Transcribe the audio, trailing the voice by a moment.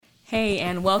Hey,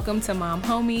 and welcome to Mom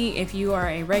Homie. If you are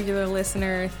a regular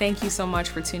listener, thank you so much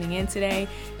for tuning in today.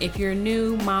 If you're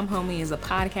new, Mom Homie is a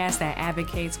podcast that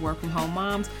advocates work-from-home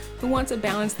moms who want to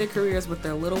balance their careers with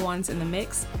their little ones in the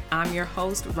mix. I'm your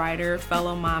host, writer,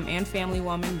 fellow mom, and family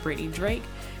woman, Brittany Drake.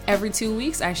 Every 2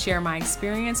 weeks, I share my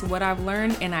experience, what I've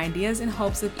learned, and ideas in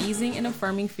hopes of easing and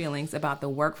affirming feelings about the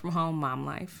work-from-home mom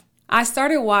life. I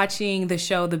started watching the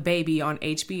show The Baby on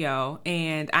HBO,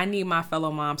 and I need my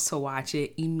fellow moms to watch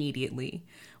it immediately.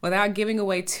 Without giving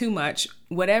away too much,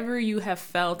 whatever you have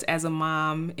felt as a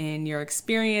mom in your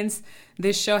experience,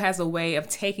 this show has a way of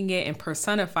taking it and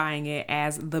personifying it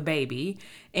as the baby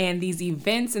and these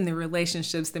events and the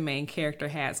relationships the main character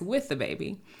has with the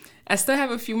baby. I still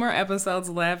have a few more episodes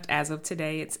left as of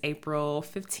today. It's April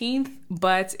 15th,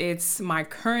 but it's my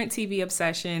current TV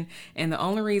obsession. And the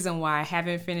only reason why I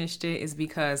haven't finished it is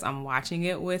because I'm watching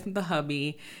it with the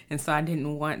hubby. And so I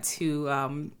didn't want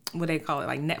to, what they call it,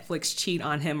 like Netflix cheat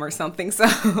on him or something.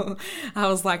 So I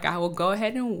was like, I will go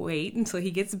ahead and wait until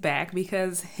he gets back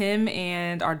because him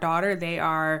and our daughter, they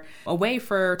are away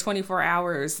for 24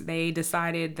 hours. They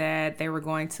decided that they were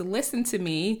going to listen to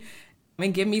me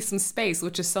and give me some space,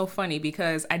 which is so funny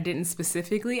because I didn't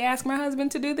specifically ask my husband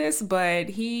to do this, but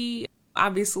he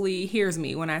obviously hears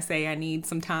me when I say I need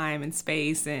some time and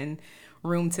space and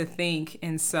room to think.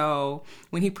 And so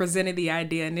when he presented the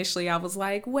idea initially, I was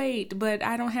like, wait, but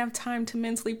I don't have time to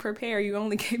mentally prepare. You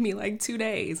only gave me like 2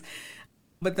 days.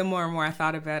 But the more and more I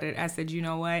thought about it, I said, you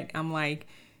know what? I'm like,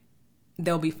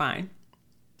 they'll be fine.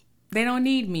 They don't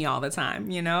need me all the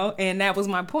time, you know? And that was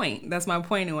my point. That's my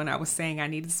point when I was saying I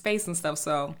needed space and stuff.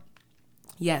 So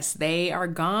yes, they are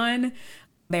gone.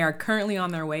 They are currently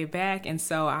on their way back. And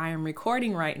so I am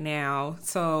recording right now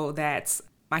so that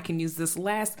I can use this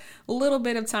last little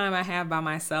bit of time I have by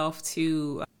myself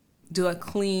to do a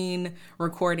clean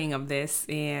recording of this.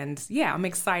 And yeah, I'm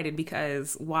excited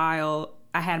because while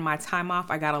I had my time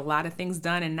off, I got a lot of things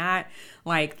done and not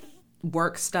like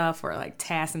work stuff or like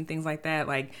tasks and things like that.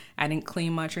 Like I didn't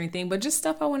clean much or anything, but just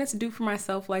stuff I wanted to do for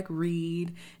myself, like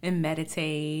read and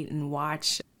meditate and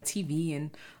watch TV and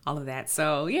all of that.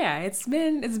 So yeah, it's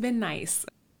been nice,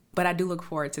 but I do look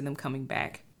forward to them coming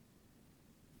back.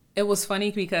 It was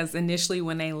funny because initially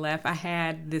when they left, I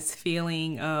had this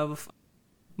feeling of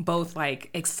both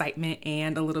like excitement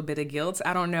and a little bit of guilt.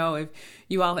 I don't know if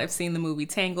you all have seen the movie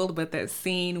Tangled, but that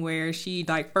scene where she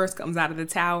like first comes out of the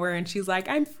tower and she's like,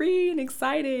 I'm free and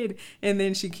excited. And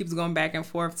then she keeps going back and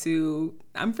forth to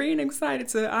I'm free and excited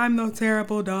to I'm the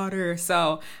terrible daughter.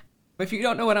 So if you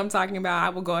don't know what I'm talking about, I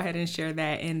will go ahead and share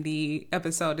that in the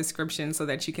episode description so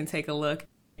that you can take a look.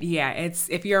 Yeah, it's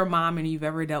if you're a mom and you've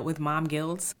ever dealt with mom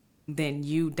guilt, then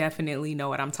you definitely know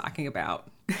what I'm talking about.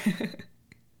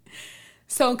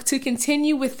 So to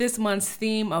continue with this month's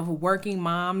theme of working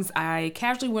moms, I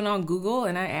casually went on Google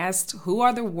and I asked, who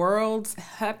are the world's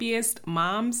happiest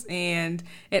moms? And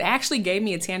it actually gave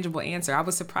me a tangible answer. I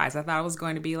was surprised. I thought it was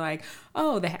going to be like,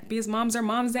 oh, the happiest moms are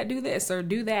moms that do this or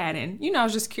do that. And, you know, I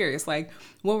was just curious, like,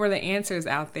 what were the answers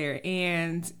out there?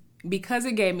 And because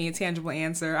it gave me a tangible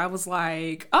answer, I was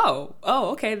like, oh,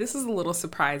 okay, this is a little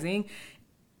surprising.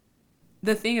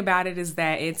 The thing about it is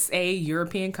that it's a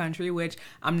European country, which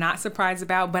I'm not surprised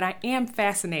about, but I am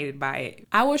fascinated by it.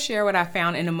 I will share what I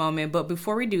found in a moment, but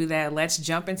before we do that, let's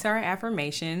jump into our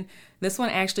affirmation. This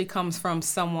one actually comes from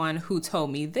someone who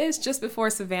told me this just before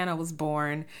Savannah was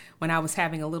born, when I was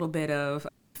having a little bit of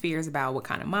fears about what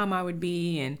kind of mom I would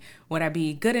be and would I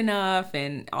be good enough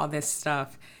and all this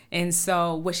stuff. And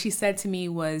so what she said to me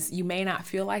was, you may not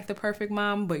feel like the perfect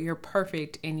mom, but you're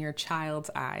perfect in your child's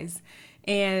eyes.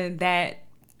 And that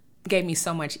gave me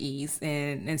so much ease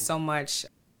and so much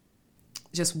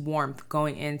just warmth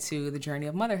going into the journey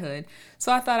of motherhood.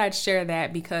 So I thought I'd share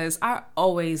that because I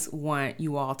always want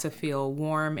you all to feel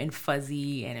warm and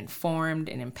fuzzy and informed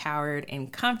and empowered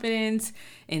and confident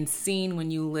and seen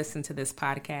when you listen to this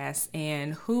podcast.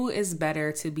 And who is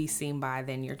better to be seen by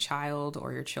than your child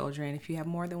or your children if you have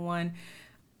more than one?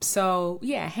 So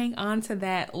yeah, hang on to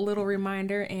that little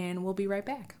reminder and we'll be right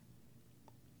back.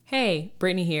 Hey,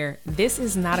 Brittany here. This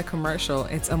is not a commercial.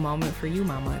 It's a moment for you,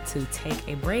 mama, to take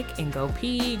a break and go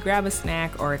pee, grab a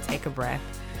snack, or take a breath.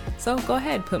 So go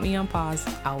ahead, put me on pause.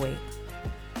 I'll wait.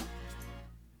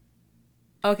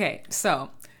 Okay, so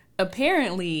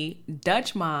apparently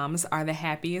Dutch moms are the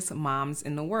happiest moms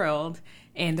in the world.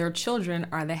 and their children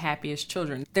are the happiest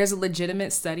children. There's a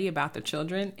legitimate study about the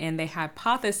children, and they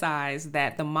hypothesize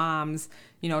that the moms,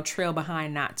 trail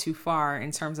behind not too far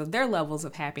in terms of their levels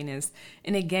of happiness.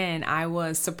 And again, I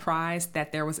was surprised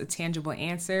that there was a tangible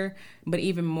answer, but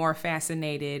even more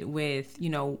fascinated with,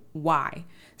 why.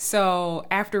 So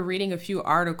after reading a few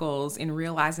articles and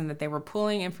realizing that they were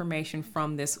pulling information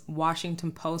from this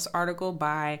Washington Post article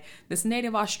by this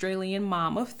native Australian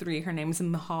mom of 3, her name is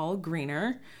Mahal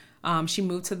Greener. She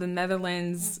moved to the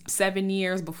Netherlands 7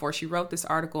 years before she wrote this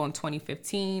article in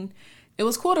 2015. It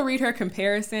was cool to read her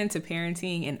comparison to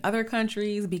parenting in other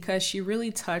countries because she really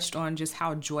touched on just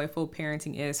how joyful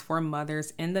parenting is for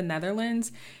mothers in the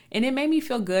Netherlands. And it made me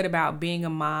feel good about being a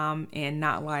mom and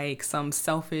not like some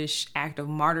selfish act of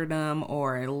martyrdom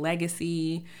or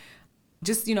legacy.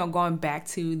 Just, going back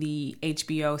to the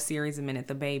HBO series A Minute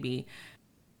the Baby,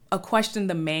 a question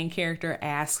the main character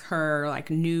asks her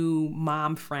like new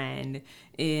mom friend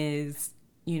is,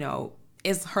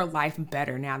 is her life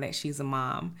better now that she's a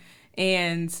mom?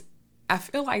 And I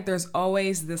feel like there's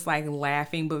always this like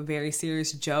laughing but very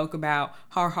serious joke about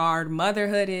how hard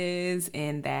motherhood is,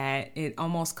 and that it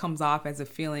almost comes off as a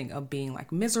feeling of being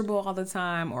like miserable all the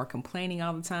time or complaining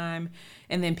all the time.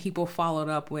 And then people followed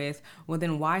up with, well,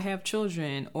 then why have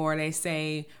children? Or they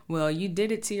say, well, you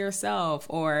did it to yourself,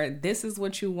 or this is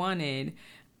what you wanted.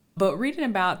 But reading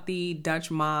about the Dutch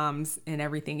moms and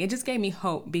everything, it just gave me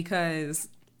hope, because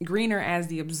Greener, as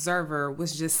the observer,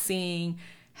 was just seeing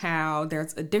how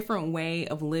there's a different way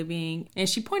of living. And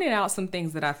she pointed out some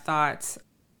things that I thought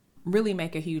really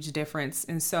make a huge difference.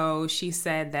 And so she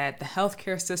said that the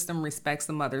healthcare system respects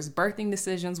the mother's birthing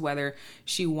decisions, whether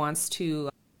she wants to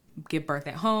give birth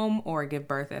at home or give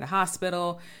birth at a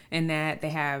hospital, and that they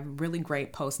have really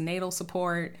great postnatal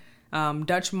support.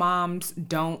 Dutch moms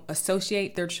don't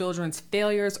associate their children's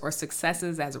failures or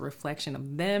successes as a reflection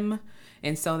of them.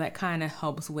 And so that kind of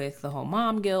helps with the whole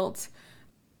mom guilt.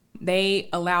 They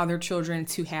allow their children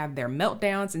to have their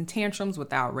meltdowns and tantrums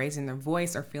without raising their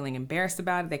voice or feeling embarrassed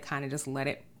about it. They kind of just let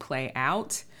it play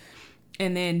out.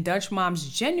 And then Dutch moms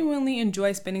genuinely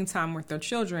enjoy spending time with their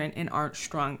children and aren't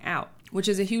strung out, which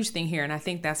is a huge thing here. And I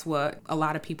think that's what a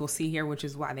lot of people see here, which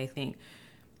is why they think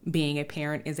being a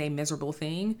parent is a miserable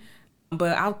thing.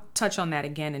 But I'll touch on that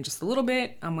again in just a little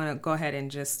bit. I'm going to go ahead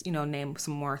and just, name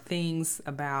some more things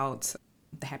about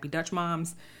the happy Dutch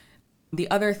moms. The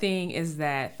other thing is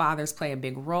that fathers play a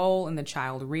big role in the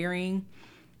child rearing.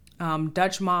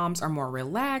 Dutch moms are more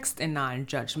relaxed and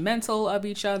non-judgmental of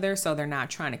each other, so they're not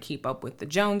trying to keep up with the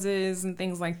Joneses and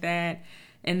things like that.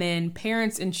 And then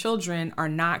parents and children are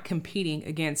not competing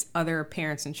against other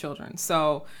parents and children.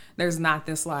 So there's not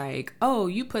this like, oh,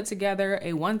 you put together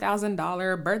a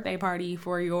 $1,000 birthday party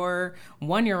for your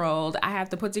 1-year-old. I have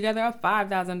to put together a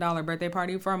 $5,000 birthday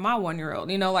party for my 1-year-old.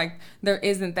 Like there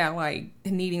isn't that like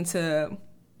needing to,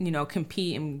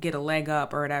 compete and get a leg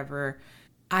up or whatever.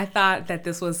 I thought that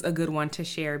this was a good one to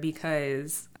share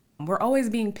because we're always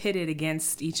being pitted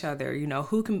against each other,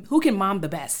 who can mom the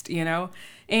best,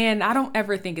 and I don't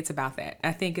ever think it's about that.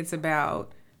 I think it's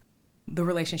about the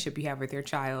relationship you have with your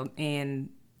child and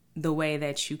the way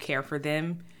that you care for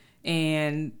them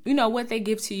and, what they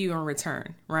give to you in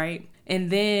return, right? And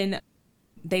then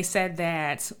they said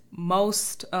that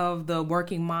most of the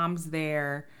working moms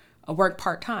there work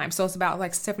part-time. So it's about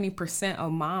like 70%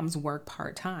 of moms work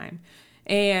part-time.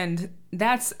 And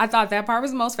I thought that part was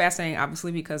the most fascinating,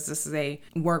 obviously, because this is a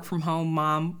work from home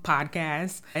mom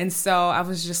podcast. And so I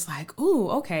was just like, ooh,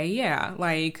 okay, yeah.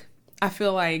 Like, I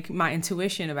feel like my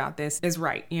intuition about this is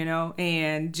right,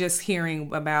 and just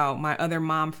hearing about my other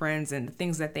mom friends and the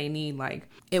things that they need, like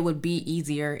it would be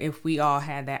easier if we all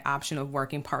had that option of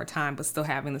working part-time, but still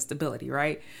having the stability,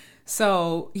 right?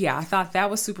 So yeah, I thought that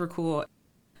was super cool.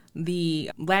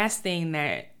 The last thing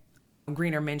that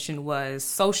Greener mentioned was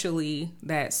socially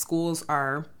that schools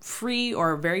are free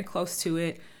or very close to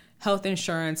it. Health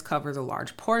insurance covers a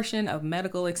large portion of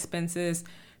medical expenses.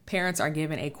 Parents are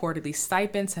given a quarterly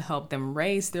stipend to help them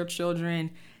raise their children.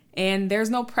 And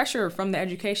there's no pressure from the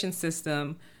education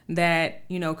system that,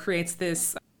 creates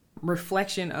this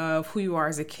reflection of who you are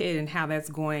as a kid and how that's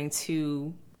going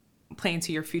to play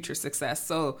into your future success.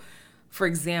 So for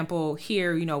example,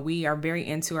 here, we are very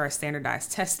into our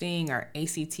standardized testing, our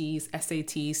ACTs,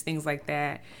 SATs, things like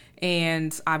that.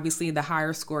 And obviously, the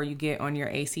higher score you get on your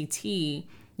ACT,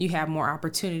 you have more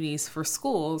opportunities for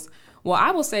schools. Well,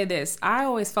 I will say this. I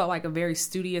always felt like a very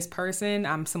studious person.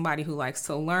 I'm somebody who likes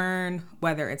to learn,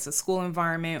 whether it's a school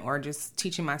environment or just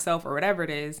teaching myself or whatever it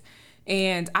is.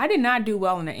 And I did not do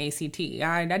well in the ACT.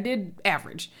 I did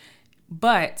average.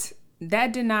 But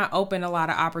that did not open a lot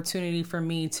of opportunity for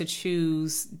me to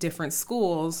choose different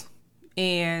schools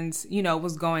and,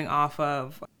 was going off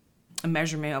of a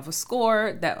measurement of a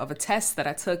score of a test that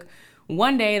I took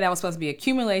one day that was supposed to be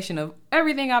accumulation of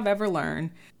everything I've ever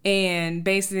learned, and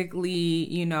basically,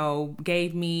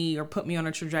 gave me or put me on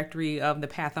a trajectory of the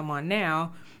path I'm on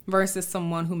now versus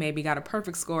someone who maybe got a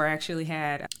perfect score. I actually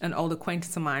had an old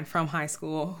acquaintance of mine from high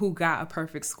school who got a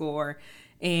perfect score,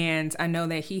 and I know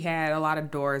that he had a lot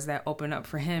of doors that opened up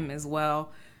for him as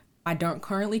well. I don't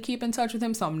currently keep in touch with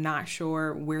him, so I'm not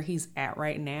sure where he's at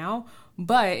right now.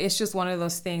 But it's just one of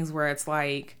those things where it's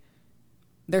like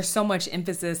there's so much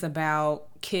emphasis about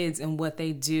kids and what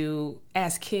they do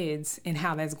as kids and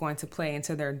how that's going to play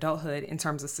into their adulthood in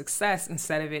terms of success,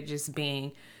 instead of it just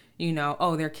being,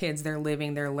 oh, they're kids, they're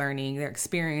living, they're learning, they're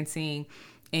experiencing,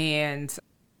 and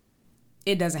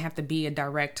it doesn't have to be a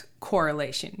direct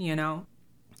correlation,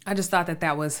 I just thought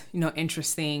that was,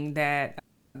 interesting that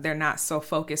they're not so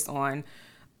focused on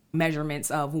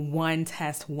measurements of one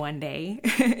test one day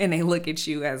and they look at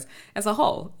you as a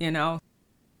whole,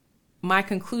 My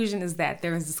conclusion is that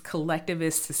there is this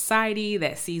collectivist society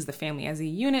that sees the family as a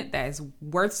unit that is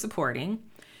worth supporting.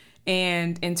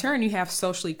 And in turn, you have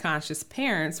socially conscious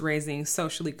parents raising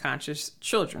socially conscious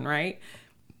children, right?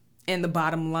 And the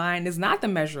bottom line is not the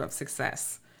measure of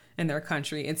success in their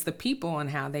country. It's the people and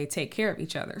how they take care of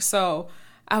each other. So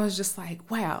I was just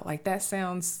like, wow, like that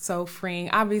sounds so freeing.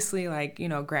 Obviously, like,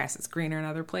 grass is greener in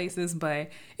other places, but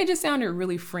it just sounded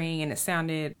really freeing and it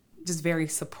sounded just very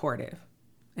supportive.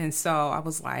 And so I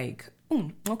was like,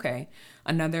 okay,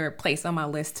 another place on my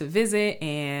list to visit.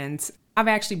 And I've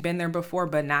actually been there before,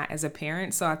 but not as a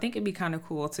parent. So I think it'd be kind of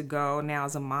cool to go now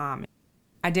as a mom.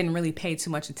 I didn't really pay too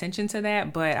much attention to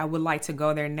that, but I would like to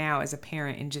go there now as a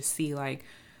parent and just see like,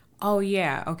 oh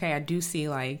yeah, okay, I do see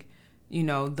like,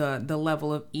 the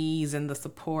level of ease and the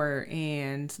support,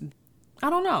 and I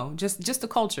don't know, just the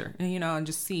culture, and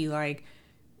just see like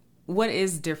what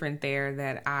is different there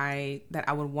that I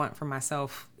would want for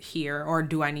myself here, or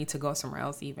do I need to go somewhere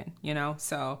else even,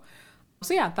 So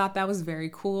yeah, I thought that was very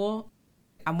cool.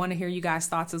 I want to hear you guys'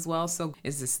 thoughts as well. So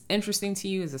is this interesting to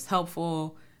you? Is this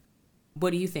helpful?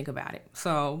 What do you think about it?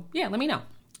 So yeah, let me know.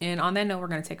 And on that note, we're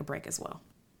going to take a break as well.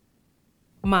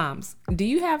 Moms, do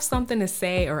you have something to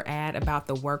say or add about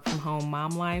the work from home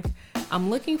mom life? I'm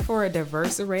looking for a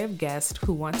diverse array of guests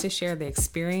who want to share the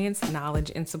experience,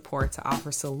 knowledge, and support to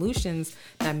offer solutions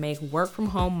that make work from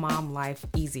home mom life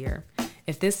easier.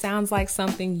 If this sounds like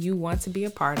something you want to be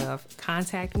a part of,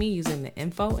 contact me using the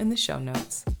info in the show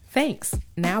notes. Thanks.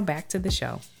 Now back to the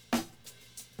show.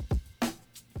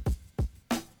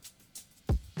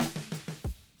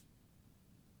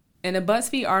 In a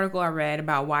BuzzFeed article I read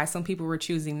about why some people were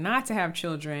choosing not to have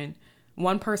children,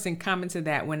 one person commented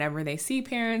that whenever they see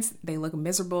parents, they look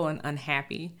miserable and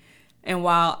unhappy. And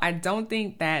while I don't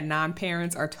think that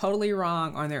non-parents are totally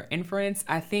wrong on their inference,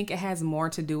 I think it has more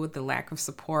to do with the lack of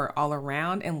support all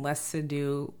around and less to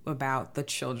do about the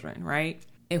children, right?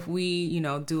 If we,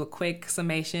 do a quick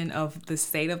summation of the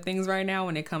state of things right now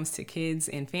when it comes to kids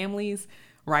and families,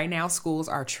 right now schools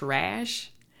are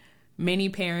trash. Many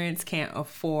parents can't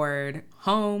afford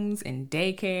homes and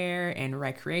daycare and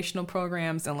recreational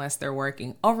programs unless they're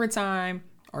working overtime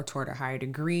or toward a higher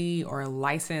degree or a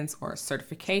license or a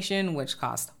certification, which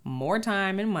costs more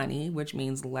time and money, which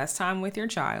means less time with your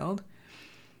child.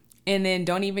 And then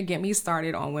don't even get me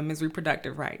started on women's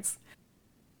reproductive rights.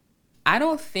 I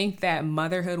don't think that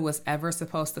motherhood was ever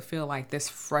supposed to feel like this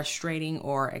frustrating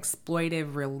or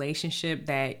exploitive relationship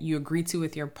that you agree to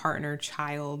with your partner,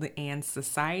 child, and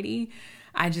society.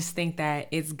 I just think that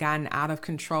it's gotten out of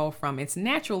control from its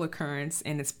natural occurrence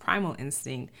and its primal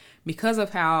instinct because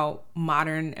of how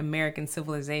modern American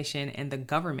civilization and the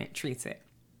government treats it.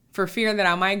 For fear that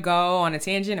I might go on a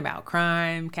tangent about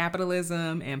crime,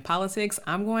 capitalism, and politics,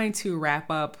 I'm going to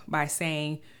wrap up by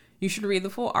saying you should read the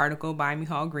full article by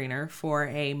Michal Greener for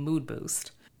a mood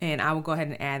boost. And I will go ahead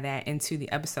and add that into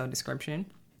the episode description.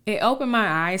 It opened my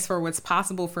eyes for what's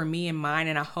possible for me and mine,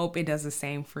 and I hope it does the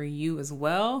same for you as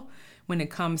well when it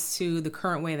comes to the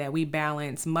current way that we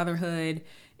balance motherhood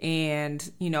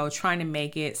and, trying to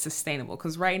make it sustainable.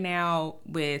 Because right now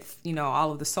with,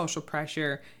 all of the social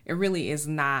pressure, it really is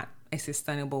not a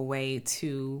sustainable way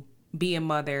to be a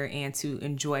mother and to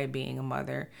enjoy being a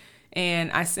mother.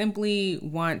 And I simply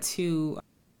want to,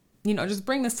 just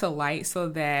bring this to light so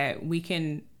that we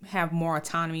can have more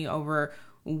autonomy over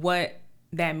what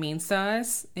that means to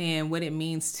us and what it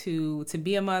means to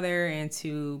be a mother and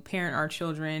to parent our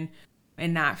children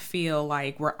and not feel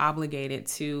like we're obligated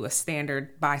to a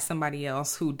standard by somebody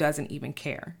else who doesn't even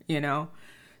care,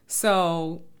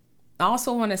 So I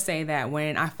also want to say that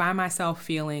when I find myself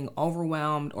feeling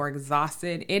overwhelmed or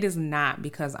exhausted, it is not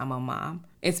because I'm a mom.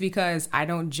 It's because I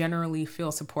don't generally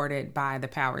feel supported by the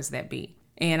powers that be.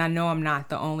 And I know I'm not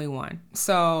the only one.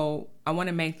 So I want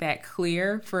to make that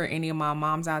clear for any of my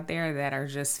moms out there that are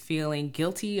just feeling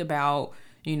guilty about,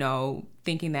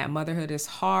 thinking that motherhood is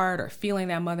hard or feeling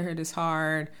that motherhood is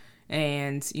hard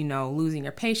and, losing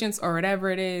your patience or whatever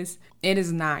it is. It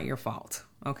is not your fault,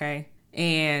 okay?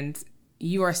 And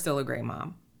you are still a great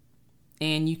mom.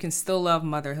 And you can still love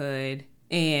motherhood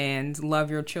and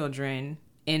love your children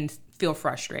and feel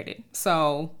frustrated.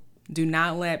 So do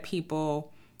not let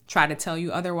people try to tell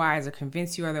you otherwise or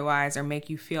convince you otherwise or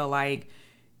make you feel like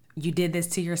you did this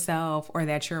to yourself or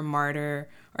that you're a martyr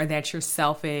or that you're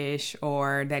selfish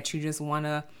or that you just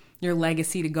want your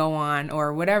legacy to go on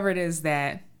or whatever it is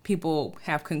that people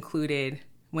have concluded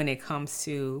when it comes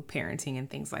to parenting and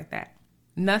things like that.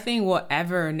 Nothing will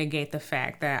ever negate the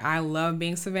fact that I love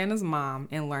being Savannah's mom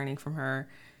and learning from her.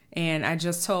 And I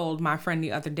just told my friend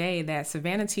the other day that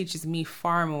Savannah teaches me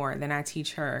far more than I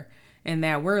teach her and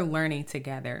that we're learning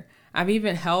together. I've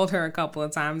even held her a couple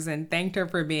of times and thanked her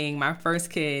for being my first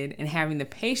kid and having the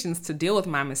patience to deal with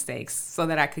my mistakes so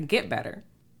that I could get better.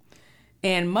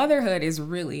 And motherhood is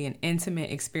really an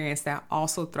intimate experience that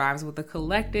also thrives with a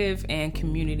collective and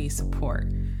community support.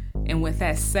 And with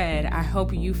that said, I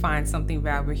hope you find something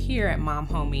valuable here at Mom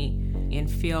Homie and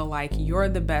feel like you're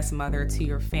the best mother to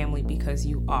your family because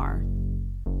you are.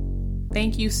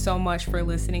 Thank you so much for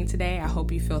listening today. I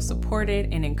hope you feel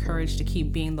supported and encouraged to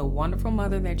keep being the wonderful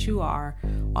mother that you are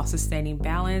while sustaining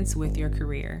balance with your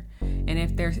career. And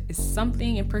if there is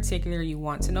something in particular you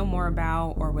want to know more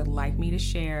about or would like me to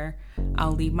share,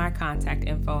 I'll leave my contact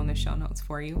info in the show notes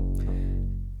for you.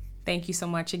 Thank you so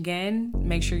much again.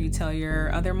 Make sure you tell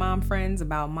your other mom friends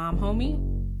about Mom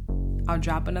Homie. I'll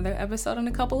drop another episode in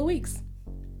a couple of weeks.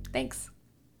 Thanks.